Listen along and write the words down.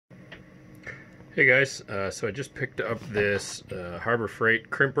Hey guys, so I just picked up this Harbor Freight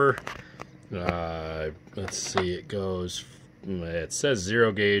crimper. Let's see, it says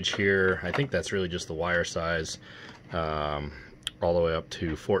 0 gauge here. I think that's really just the wire size, all the way up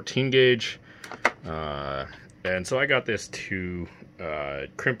to 14 gauge. And so I got this to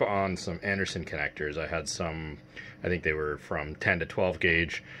crimp on some Anderson connectors. I had some, I think they were from 10 to 12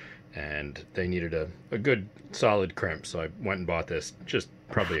 gauge, and they needed a good solid crimp. So I went and bought this just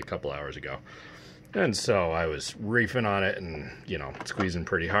probably a couple hours ago. And so I was reefing on it and, you know, squeezing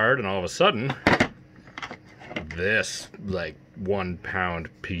pretty hard, and all of a sudden, this like 1 pound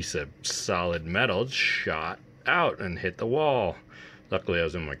piece of solid metal shot out and hit the wall. Luckily I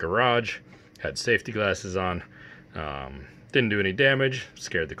was in my garage, had safety glasses on, didn't do any damage,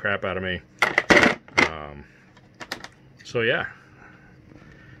 scared the crap out of me. So yeah,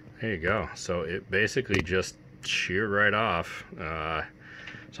 there you go. So it basically just sheared right off.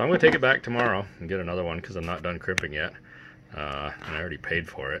 So I'm going to take it back tomorrow and get another one because I'm not done crimping yet. And I already paid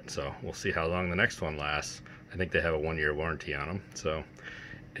for it, so we'll see how long the next one lasts. I think they have a 1-year warranty on them. So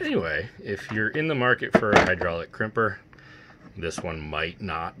anyway, if you're in the market for a hydraulic crimper, this one might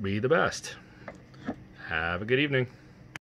not be the best. Have a good evening.